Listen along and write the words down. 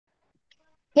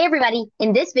Hey everybody,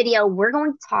 in this video, we're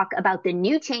going to talk about the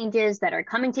new changes that are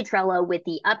coming to Trello with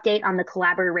the update on the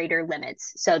collaborator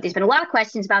limits. So there's been a lot of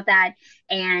questions about that,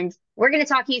 and we're going to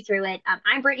talk you through it.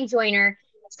 I'm Brittany Joyner,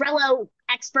 Trello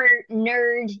expert,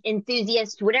 nerd,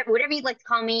 enthusiast, whatever you'd like to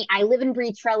call me. I live and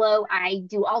breathe Trello. I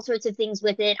do all sorts of things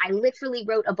with it. I literally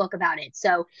wrote a book about it.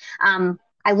 So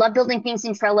I love building things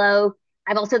in Trello.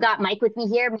 I've also got Mike with me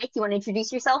here. Mike, you want to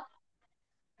introduce yourself?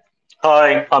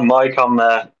 Hi, I'm Mike. I'm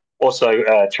also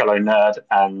a Trello nerd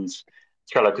and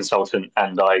Trello consultant,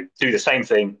 and I do the same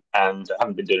thing. And I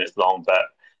haven't been doing it as long,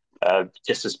 but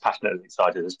just as passionate and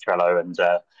excited as Trello, and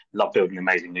love building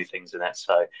amazing new things in it.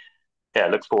 So yeah,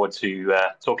 look forward to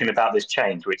talking about this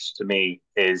change, which to me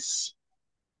is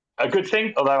a good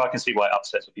thing, although I can see why it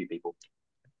upsets a few people.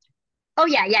 Oh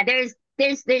yeah.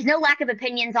 There's no lack of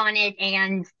opinions on it,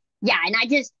 and yeah, and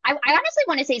I honestly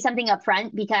want to say something up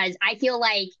front because I feel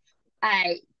like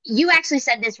uh you actually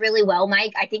said this really well,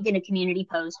 Mike. I think in a community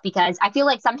post because I feel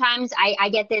like sometimes I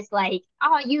get this like,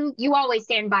 oh, you always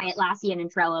stand by Atlassian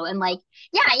and Trello, and like,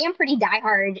 yeah, I am pretty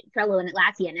diehard Trello and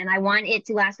Atlassian, and I want it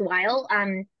to last a while.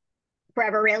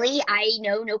 Forever really. I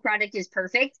know no product is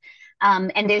perfect.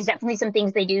 And there's definitely some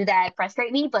things they do that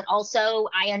frustrate me, but also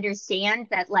I understand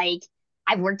that like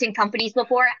I've worked in companies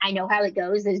before. I know how it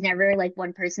goes. There's never like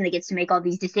one person that gets to make all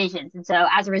these decisions. And so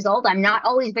as a result, I'm not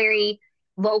always very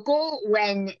vocal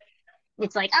when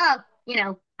it's like, oh,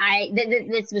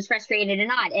 this was frustrated or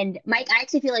not. And Mike, I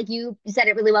actually feel like you said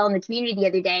it really well in the community the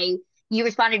other day. You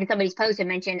responded to somebody's post and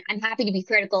mentioned, I'm happy to be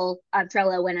critical of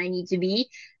Trello when I need to be,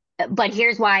 but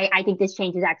here's why I think this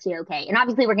change is actually okay. And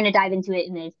obviously, we're going to dive into it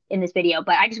in this video.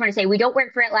 But I just want to say we don't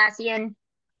work for Atlassian.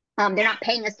 They're not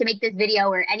paying us to make this video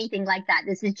or anything like that.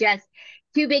 This is just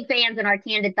two big fans and our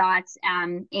candid thoughts,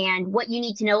 and what you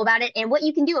need to know about it and what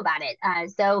you can do about it.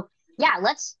 So yeah,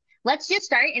 let's just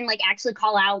start and like actually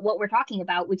call out what we're talking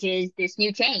about, which is this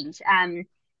new change.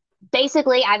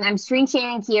 Basically, I'm screen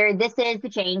sharing here. This is the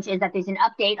change is that there's an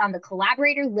update on the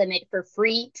collaborator limit for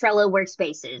free Trello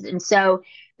workspaces. And so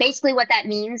basically what that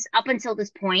means up until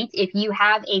this point, if you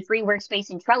have a free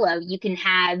workspace in Trello,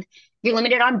 you're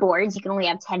limited on boards. You can only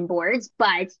have 10 boards,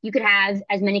 but you could have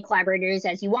as many collaborators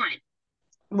as you want,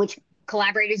 which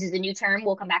collaborators is a new term.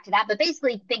 We'll come back to that. But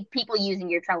basically think people using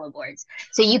your Trello boards.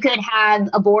 So you could have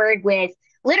a board with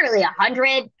literally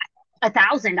 100,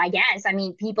 1,000, I guess. I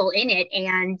mean, people in it,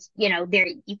 and there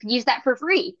you can use that for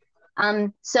free.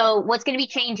 So what's going to be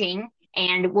changing,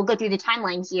 and we'll go through the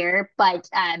timeline here, but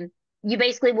you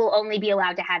basically will only be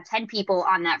allowed to have 10 people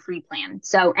on that free plan.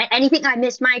 So anything I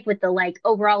missed, Mike, with the like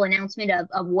overall announcement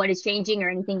of what is changing, or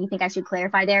anything you think I should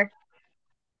clarify there?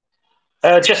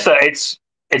 Just that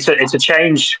it's a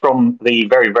change from the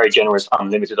very generous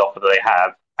unlimited offer that they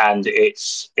have, and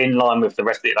it's in line with the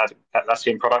rest of the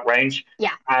Atlassian product range, Yeah.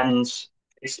 and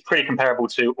it's pretty comparable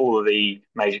to all of the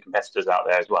major competitors out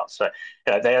there as well. So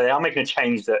they are making a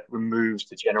change that removes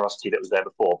the generosity that was there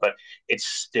before, but it's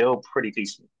still pretty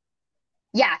decent.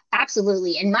 Yeah,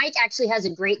 absolutely. And Mike actually has a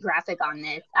great graphic on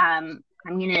this. I'm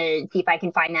gonna see if I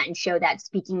can find that and show that.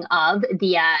 Speaking of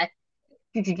the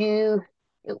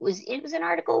it was an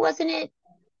article, wasn't it?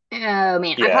 Oh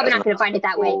man, I'm Yeah, probably as not an gonna find it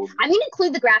that way. article. I'm gonna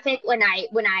include the graphic when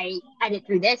I edit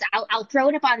through this. I'll throw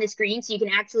it up on the screen so you can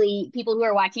actually people who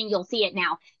are watching, you'll see it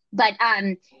now. But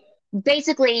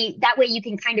basically that way you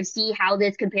can kind of see how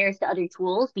this compares to other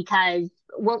tools because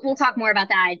we'll talk more about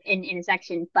that in a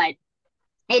section. But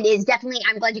it is definitely,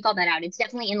 I'm glad you called that out. It's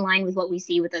definitely in line with what we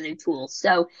see with other tools.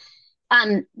 So,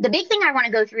 the big thing I want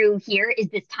to go through here is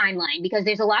this timeline because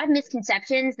there's a lot of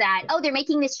misconceptions that, oh, they're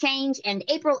making this change and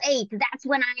April 8th, that's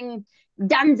when I'm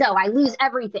donezo. I lose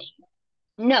everything.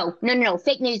 No, no, no, no.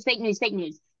 Fake news, fake news, fake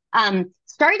news.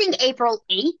 Starting April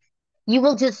 8th, you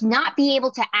will just not be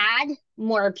able to add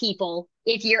more people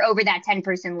if you're over that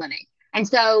 10-person limit. And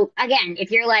so, again,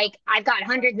 if you're like, I've got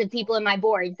hundreds of people in my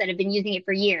boards that have been using it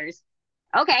for years,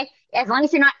 okay, as long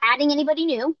as you're not adding anybody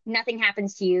new, nothing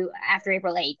happens to you after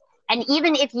April 8th. And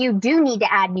even if you do need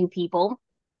to add new people,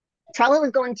 Trello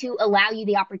is going to allow you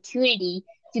the opportunity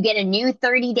to get a new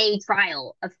 30-day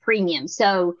trial of premium.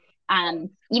 So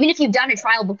even if you've done a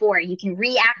trial before, you can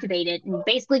reactivate it and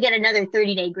basically get another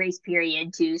 30-day grace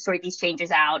period to sort these changes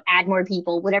out, add more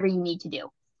people, whatever you need to do.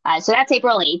 So that's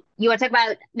April 8th. You want to talk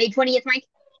about May 20th, Mike?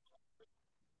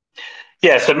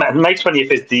 Yeah, so May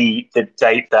 20th is the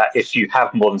date that if you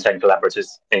have more than 10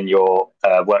 collaborators in your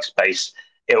workspace,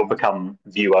 it will become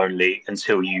view only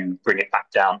until you bring it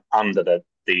back down under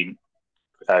the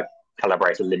uh,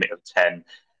 collaborator limit of 10.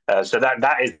 So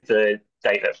that is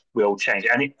date that will change.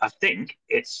 And I think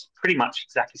it's pretty much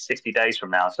exactly 60 days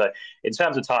from now. So in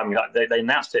terms of timing, like they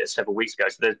announced it several weeks ago.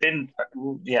 So there's been,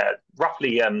 yeah,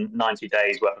 roughly 90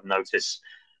 days worth of notice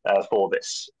for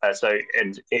this.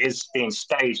 And it is being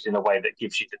staged in a way that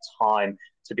gives you the time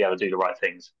to be able to do the right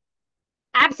things.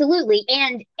 Absolutely.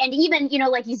 And even,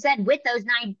 like you said, with those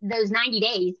 90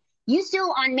 days, you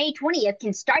still on May 20th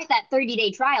can start that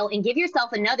 30-day trial and give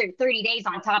yourself another 30 days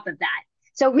on top of that.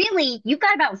 So really, you've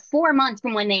got about 4 months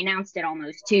from when they announced it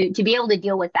almost to be able to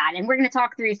deal with that. And we're going to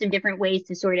talk through some different ways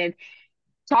to sort of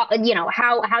talk,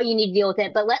 how you need to deal with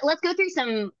it. But let's go through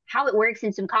some how it works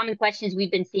and some common questions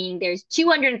we've been seeing. There's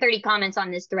 230 comments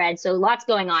on this thread, so lots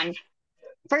going on.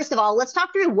 First of all, let's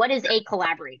talk through what is a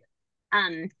collaborator.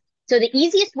 So the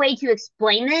easiest way to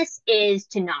explain this is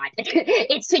to not.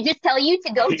 It's to just tell you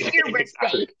to go to your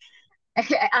workspace.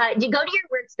 To go to your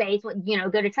workspace,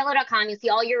 go to Trello.com. You'll see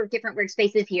all your different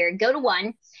workspaces here. Go to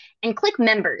one and click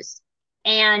members.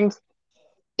 And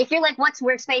if you're like, what's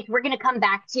workspace? We're going to come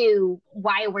back to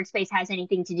why a workspace has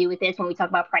anything to do with this when we talk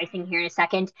about pricing here in a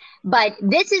second. But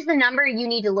this is the number you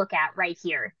need to look at right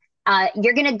here.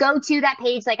 You're going to go to that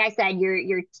page, like I said,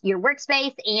 your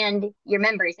workspace and your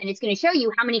members, and it's going to show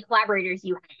you how many collaborators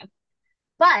you have.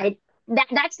 But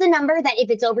that's the number that if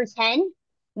it's over 10,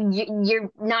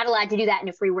 you're not allowed to do that in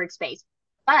a free workspace.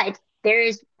 But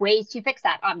there's ways to fix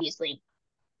that, obviously.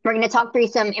 We're going to talk through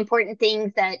some important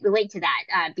things that relate to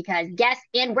that because guests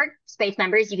and workspace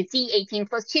members, you can see 18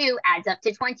 plus 2 adds up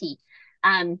to 20.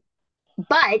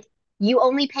 But you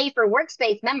only pay for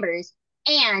workspace members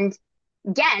and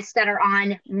guests that are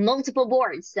on multiple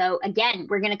boards. So again,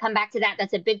 we're going to come back to that.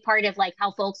 That's a big part of like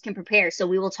how folks can prepare. So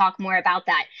we will talk more about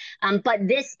that. But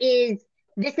this is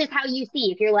how you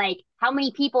see if you're like, how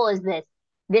many people is this?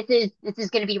 This is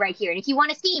going to be right here. And if you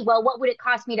want to see, well, what would it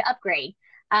cost me to upgrade?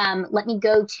 Let me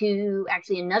go to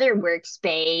actually another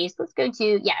workspace. Let's go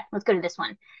to this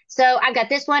one. So I've got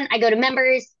this one. I go to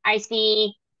members. I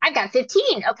see I've got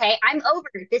 15. Okay, I'm over.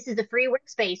 This is a free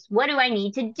workspace. What do I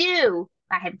need to do?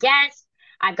 I have guests.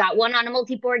 I've got one on a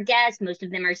multi-board guest. Most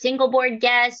of them are single board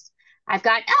guests. I've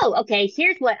got, okay,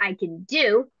 here's what I can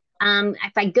do.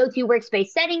 If I go to workspace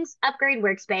settings, upgrade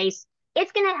workspace,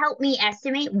 it's going to help me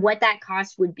estimate what that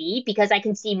cost would be because I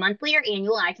can see monthly or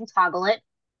annual. I can toggle it.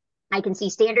 I can see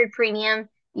standard, premium,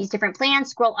 these different plans,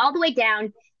 scroll all the way down,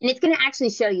 and it's going to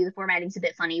actually show you. The formatting's a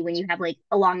bit funny when you have like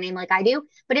a long name like I do,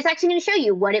 but it's actually going to show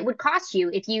you what it would cost you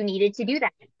if you needed to do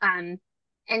that.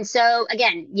 And so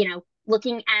again,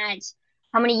 looking at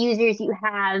how many users you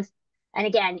have, and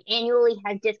again, annually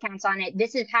has discounts on it.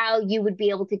 This is how you would be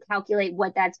able to calculate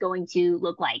what that's going to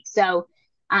look like. So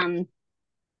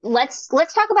let's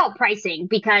talk about pricing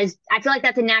because I feel like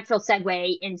that's a natural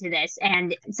segue into this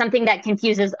and something that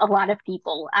confuses a lot of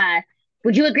people.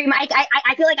 Would you agree, Mike?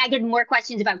 I feel like I get more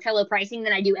questions about Trello pricing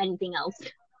than I do anything else.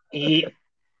 Yeah,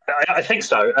 I think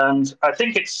so. And I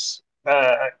think it's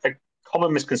a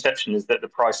common misconception is that the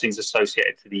pricing is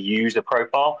associated to the user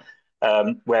profile,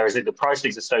 whereas the pricing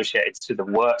is associated to the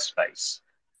workspace.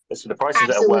 So the price is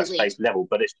at a workspace level,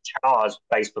 but it's charged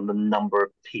based on the number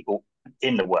of people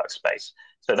in the workspace.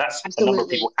 So that's the number of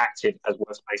people active as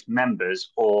workspace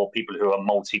members or people who are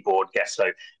multi-board guests. So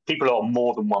people who are on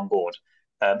more than one board.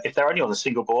 If they're only on a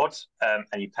single board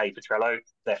and you pay for Trello,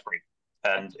 they're free.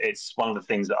 And it's one of the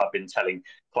things that I've been telling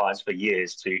clients for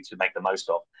years to make the most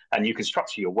of. And you can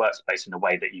structure your workspace in a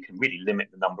way that you can really limit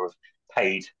the number of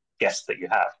paid guests that you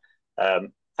have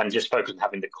and just focus on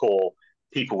having the core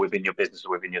people within your business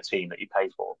or within your team that you pay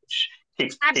for, which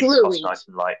keeps the cost nice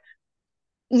and light.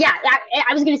 Yeah,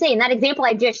 I was going to say, in that example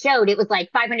I just showed, it was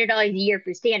like $500 a year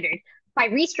for standard. By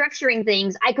restructuring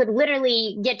things, I could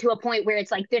literally get to a point where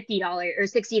it's like $50 or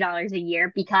 $60 a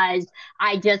year because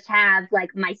I just have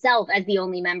like myself as the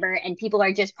only member and people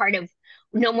are just part of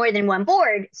no more than one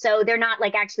board. So they're not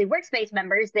like actually workspace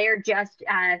members. They're just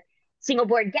single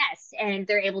board guests and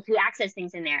they're able to access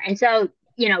things in there. And so,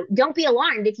 don't be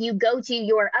alarmed if you go to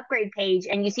your upgrade page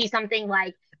and you see something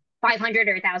like $500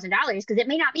 or $1,000 because it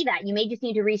may not be that. You may just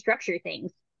need to restructure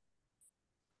things.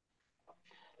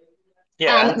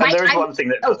 Yeah, and there is one thing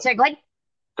that. Sorry, go ahead.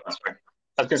 Sorry.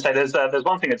 I was going to say there's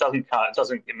one thing that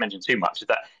doesn't mention too much is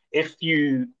that if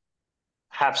you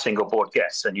have single board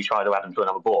guests and you try to add them to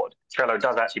another board, Trello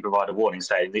does actually provide a warning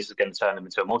saying this is going to turn them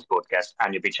into a multi-board guest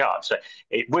and you'll be charged. So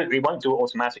it won't do it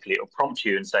automatically. It'll prompt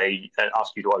you and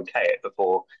ask you to okay it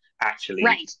before actually.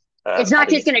 Right. It's not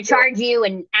just going to charge you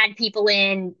and add people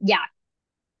in. Yeah.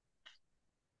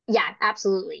 Yeah,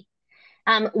 absolutely.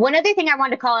 One other thing I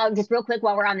wanted to call out just real quick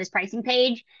while we're on this pricing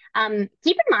page,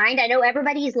 keep in mind, I know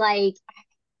everybody's like,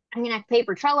 I'm going to have to pay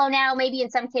for Trello now, maybe in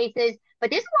some cases, But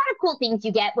there's a lot of cool things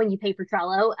you get when you pay for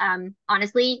Trello.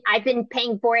 Honestly, I've been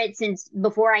paying for it since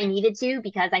before I needed to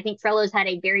because I think Trello's had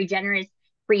a very generous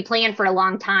free plan for a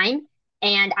long time.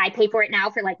 And I pay for it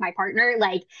now for like my partner.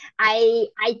 Like I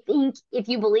think if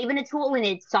you believe in a tool and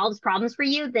it solves problems for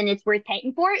you, then it's worth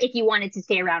paying for if you want it to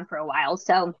stay around for a while.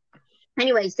 So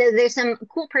anyway, so there's some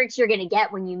cool perks you're going to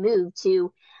get when you move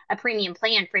to a premium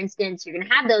plan. For instance, you're going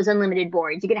to have those unlimited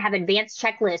boards. You're going to have advanced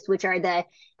checklists, which are the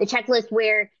checklist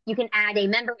where you can add a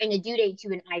member and a due date to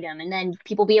an item, and then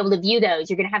people be able to view those.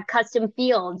 You're going to have custom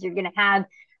fields. You're going to have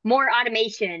more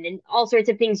automation and all sorts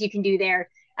of things you can do there.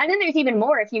 And then there's even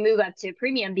more if you move up to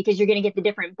premium because you're going to get the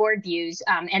different board views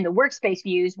and the workspace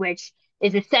views, which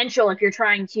is essential if you're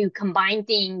trying to combine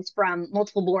things from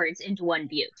multiple boards into one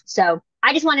view. So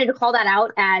I just wanted to call that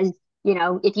out as,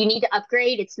 if you need to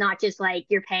upgrade, it's not just like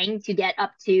you're paying to get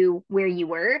up to where you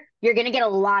were. You're going to get a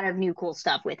lot of new cool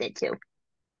stuff with it too.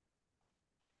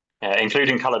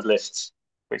 Including colored lists,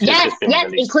 which has Yes, just been yes,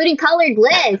 released. including colored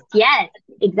lists. Yes,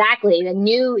 exactly. The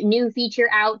new feature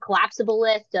out, collapsible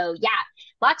list. So yeah,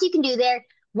 lots you can do there.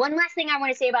 One last thing I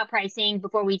want to say about pricing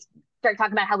before we start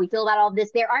talking about how we feel about all of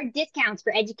this. There are discounts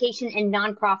for education and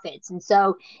nonprofits. And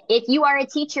so if you are a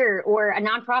teacher or a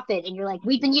nonprofit and you're like,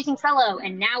 we've been using Trello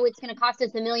and now it's going to cost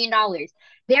us $1 million,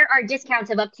 there are discounts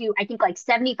of up to, I think, like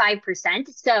 75%.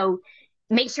 So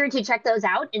make sure to check those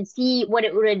out and see what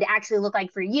it would actually look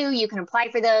like for you. You can apply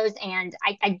for those. And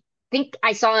I think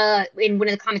I saw in one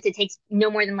of the comments it takes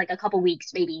no more than like a couple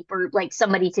weeks maybe for like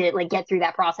somebody to like get through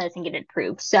that process and get it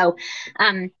approved.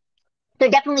 Um so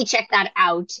definitely check that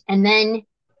out. And then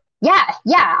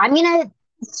yeah, I'm gonna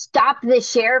stop the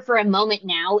share for a moment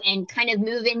now and kind of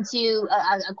move into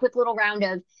a quick little round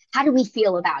of how do we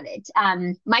feel about it.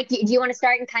 Mike, do you want to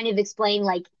start and kind of explain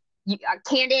like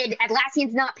candid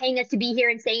Atlassian's not paying us to be here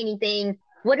and say anything.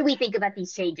 What do we think about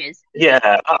these changes? Yeah,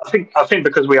 I think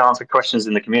because we answer questions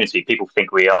in the community, people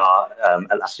think we are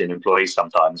Atlassian employees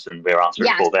sometimes, and we're answering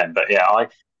Yeah, for them. But yeah,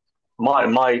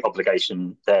 my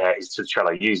obligation there is to the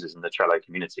Trello users and the Trello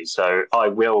community. So I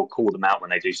will call them out when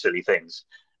they do silly things.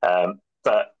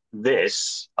 But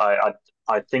this, I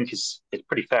think is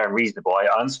pretty fair and reasonable. I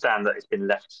understand that it's been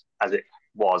left as it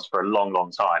was for a long,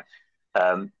 long time.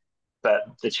 Um, but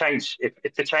the change,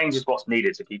 if the change is what's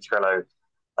needed to keep Trello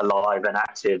alive and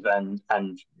active and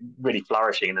really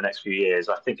flourishing in the next few years,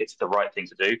 I think it's the right thing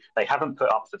to do. They haven't put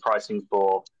up the pricing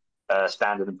for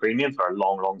standard and premium for a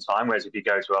long, long time. Whereas if you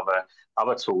go to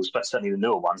other tools, but certainly the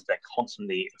newer ones, they're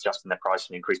constantly adjusting their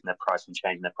pricing, increasing their pricing,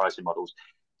 changing their pricing models.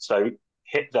 So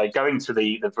they're going to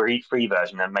the free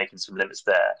version and making some limits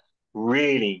there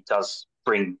really does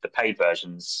bring the paid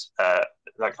versions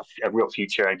like a real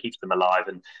future and keeps them alive.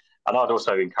 And I'd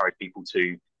also encourage people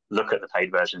to look at the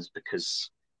paid versions because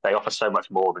they offer so much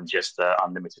more than just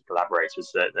unlimited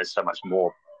collaborators. There's so much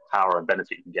more power and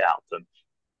benefit you can get out of them.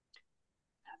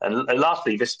 And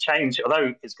lastly, this change,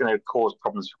 although it's going to cause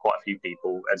problems for quite a few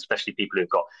people, especially people who've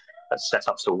got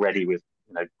setups already with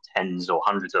tens or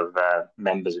hundreds of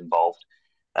members involved,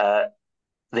 uh,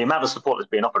 the amount of support that's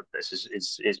being offered for this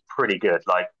is pretty good.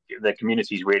 Like the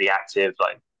community is really active.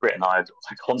 Like Britt and I are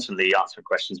constantly answering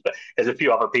questions, but there's a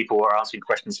few other people who are answering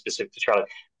questions specific to Trello,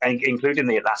 and including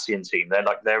the Atlassian team.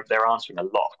 They're answering a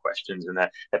lot of questions, and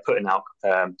they're putting out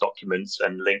documents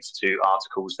and links to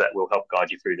articles that will help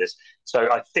guide you through this.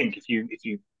 So I think if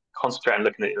you concentrate on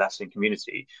looking at the Atlassian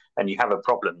community and you have a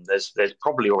problem, there's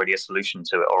probably already a solution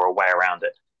to it or a way around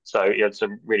it. So yeah, so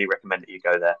really recommend that you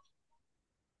go there.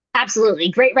 absolutely.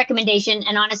 Great recommendation.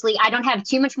 And honestly, I don't have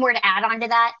too much more to add on to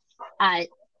that. Uh,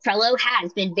 Trello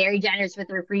has been very generous with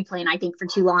their free plan, I think, for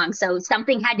too long. So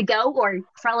something had to go, or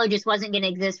Trello just wasn't going to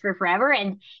exist for forever.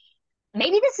 And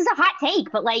maybe this is a hot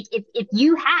take, but like if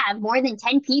you have more than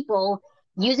 10 people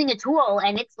using a tool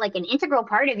and it's like an integral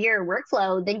part of your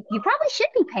workflow, then you probably should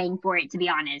be paying for it, to be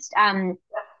honest.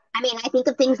 I mean, I think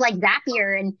of things like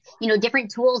Zapier and,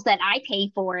 different tools that I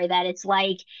pay for that it's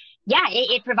like, yeah,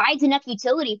 it provides enough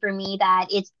utility for me that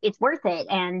it's worth it.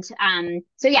 And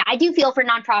so yeah, I do feel for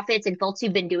nonprofits and folks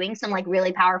who've been doing some like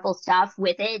really powerful stuff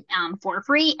with it for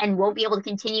free and won't be able to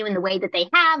continue in the way that they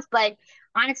have. But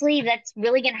honestly, that's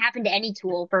really going to happen to any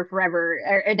tool for forever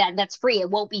or that's free. It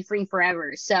won't be free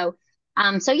forever. So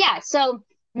yeah, so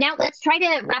now let's try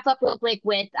to wrap up real quick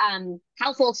with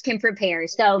how folks can prepare.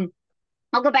 So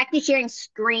I'll go back to sharing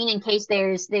screen in case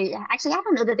actually I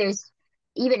don't know that there's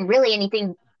even really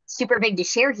anything super big to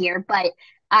share here, but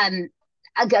um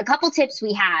a couple tips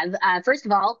we have. First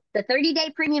of all, the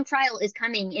 30-day premium trial is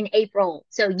coming in April,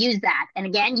 so use that. And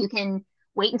again, you can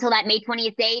wait until that May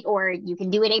 20th date, or you can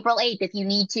do it April 8th if you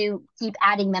need to keep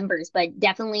adding members, but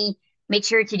definitely make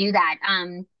sure to do that.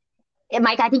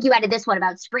 Mike, I think you added this one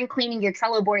about spring cleaning your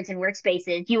Trello boards and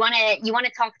workspaces. You want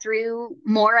to talk through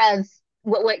more of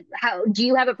what how do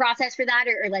you have a process for that,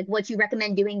 or like what you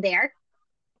recommend doing there?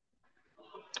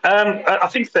 I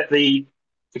think that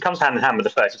it comes hand in hand with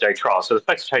the 30-day trial. So the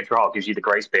 30-day trial gives you the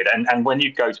grace period, and when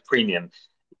you go to premium,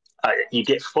 you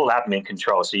get full admin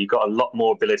control. So you've got a lot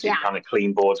more ability to Yeah. kind of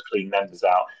clean boards, clean members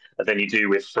out than you do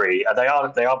with free. They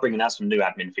are bringing out some new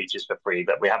admin features for free,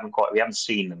 but we haven't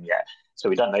seen them yet, so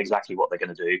we don't know exactly what they're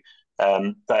going to do.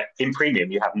 But in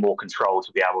premium, you have more control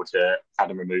to be able to add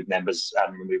and remove members, add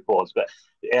and remove boards. But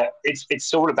yeah,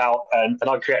 it's all about. And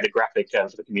I created a graphic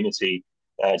for the community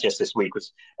just this week,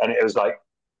 and it was like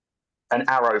an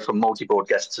arrow from multi-board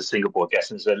guests to single board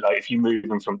guests. And so, like, if you move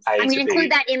them from A I'm to going to include B,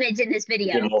 that image in this you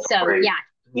get video. more for So free. yeah.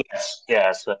 Yes,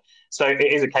 yes. So it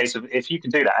is a case of if you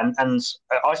can do that, and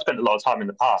I spent a lot of time in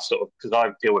the past, sort of, because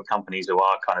I deal with companies who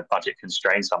are kind of budget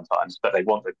constrained sometimes, but they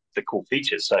want the cool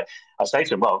features. So I say to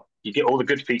them, well, you get all the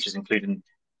good features, including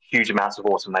huge amounts of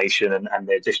automation and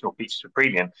the additional features for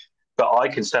premium. But I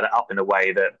can set it up in a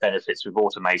way that benefits with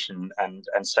automation and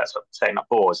sets up setting up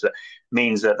boards that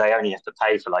means that they only have to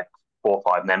pay for like 4 or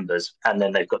 5 members, and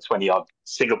then they've got 20 odd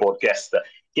single board guests that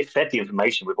get fed the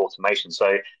information with automation.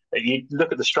 So you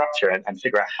look at the structure and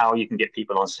figure out how you can get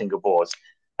people on single boards.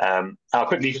 I'll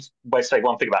quickly just say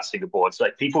one thing about single boards.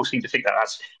 Like, people seem to think that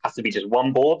has to be just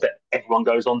one board that everyone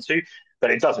goes onto,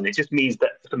 but it doesn't. It just means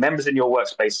that for members in your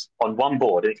workspace on one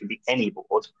board, and it can be any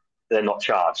board, they're not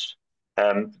charged.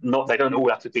 Not They don't all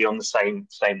have to be on the same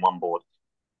one board.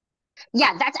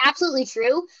 Yeah, that's absolutely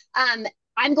true.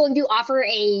 I'm going to offer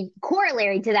a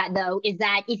corollary to that, though, is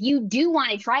that if you do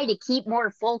want to try to keep more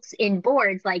folks in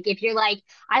boards, like if you're like,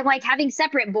 I like having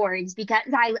separate boards because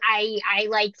I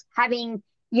like having,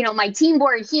 my team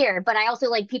board here, but I also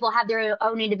like people have their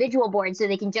own individual boards so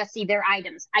they can just see their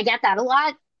items. I get that a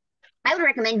lot. I would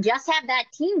recommend just have that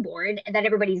team board that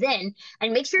everybody's in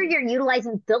and make sure you're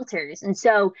utilizing filters. And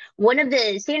so one of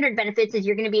the standard benefits is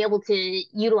you're going to be able to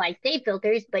utilize save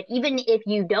filters, but even if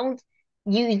you don't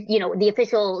use, the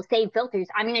official save filters,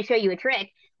 I'm going to show you a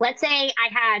trick. Let's say I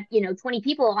have, 20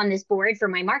 people on this board for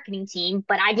my marketing team,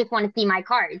 but I just want to see my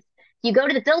cards. You go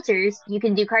to the filters, you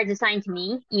can do cards assigned to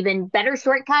me. Even better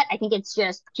shortcut, I think it's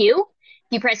just Q.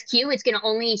 If you press Q, it's going to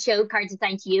only show cards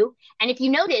assigned to you. And if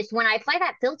you notice, when I apply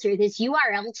that filter, this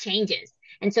URL changes.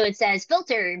 And so it says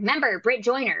filter member Britt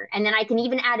Joyner. And then I can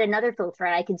even add another filter.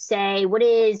 I could say, what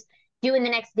is due in the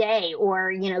next day,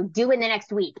 or, due in the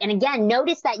next week. And again,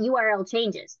 notice that URL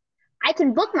changes. I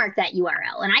can bookmark that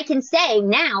URL and I can say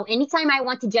now, anytime I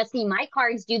want to just see my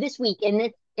cards due this week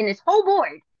in this whole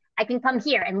board, I can come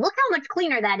here and look how much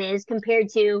cleaner that is compared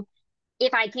to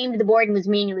if I came to the board and was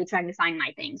manually trying to find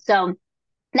my things. So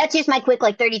that's just my quick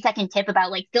like 30-second tip about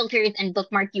like filters and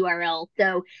bookmark URL.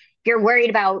 So if you're worried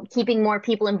about keeping more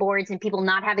people in boards and people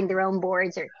not having their own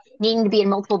boards or needing to be in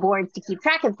multiple boards to keep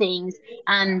track of things,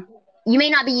 you may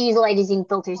not be utilizing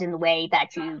filters in the way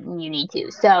that you need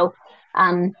to. So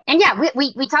and yeah,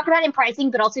 we talked about in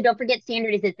pricing, but also don't forget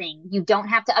standard is a thing. You don't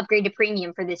have to upgrade to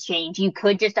premium for this change. You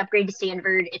could just upgrade to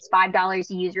standard. It's $5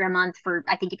 a user a month for,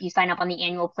 I think, if you sign up on the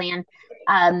annual plan.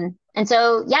 And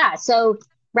so yeah, so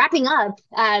wrapping up,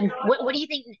 what do you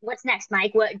think? What's next,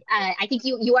 Mike? I think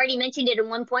you already mentioned it at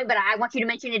one point, but I want you to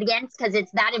mention it again because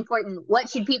it's that important. What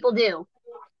should people do?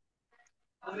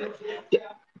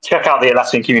 Check out the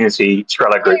Atlassian community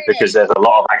Trello There group, it because is. there's a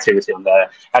lot of activity in there.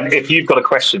 And if you've got a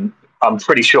question, I'm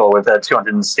pretty sure with the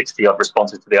 260 odd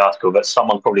responses to the article that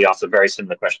someone probably asked a very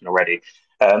similar question already.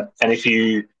 And if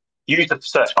you use the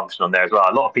search function on there as well,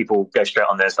 a lot of people go straight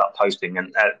on there and start posting,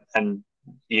 and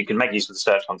you can make use of the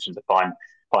search function to find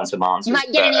some You answers.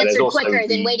 might get But an there's answer also quicker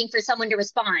than waiting for someone to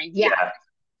respond. Yeah, yeah,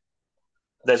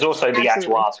 there's also the actual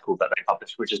absolutely. article that they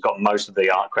published, which has got most of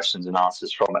the questions and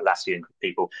answers from Atlassian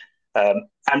people.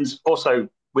 And also,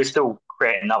 we're still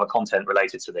creating other content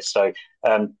related to this. So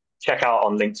check out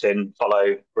on LinkedIn,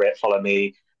 follow Britt, follow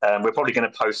me. We're probably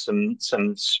going to post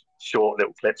some short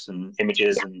little clips and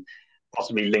images, and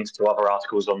possibly links to other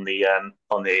articles on the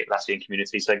Atlassian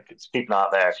community. So keep an eye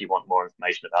out there if you want more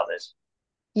information about this.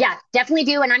 Yeah, definitely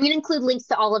do. And I'm going to include links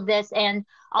to all of this. And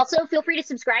also feel free to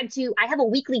subscribe to, I have a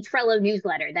weekly Trello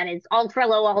newsletter that is all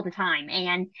Trello all the time.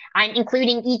 And I'm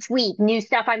including each week new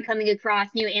stuff I'm coming across,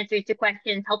 new answers to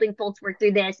questions, helping folks work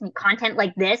through this and content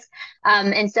like this.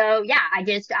 And so, yeah,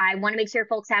 I want to make sure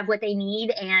folks have what they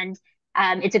need. And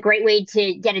it's a great way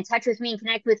to get in touch with me and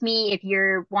connect with me if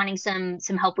you're wanting some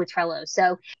help with Trello.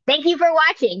 So thank you for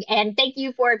watching and thank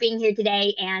you for being here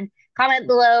today. And comment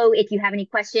below if you have any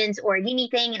questions or need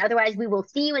anything. And otherwise, we will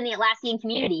see you in the Atlassian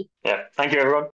community. Yeah, thank you, everyone.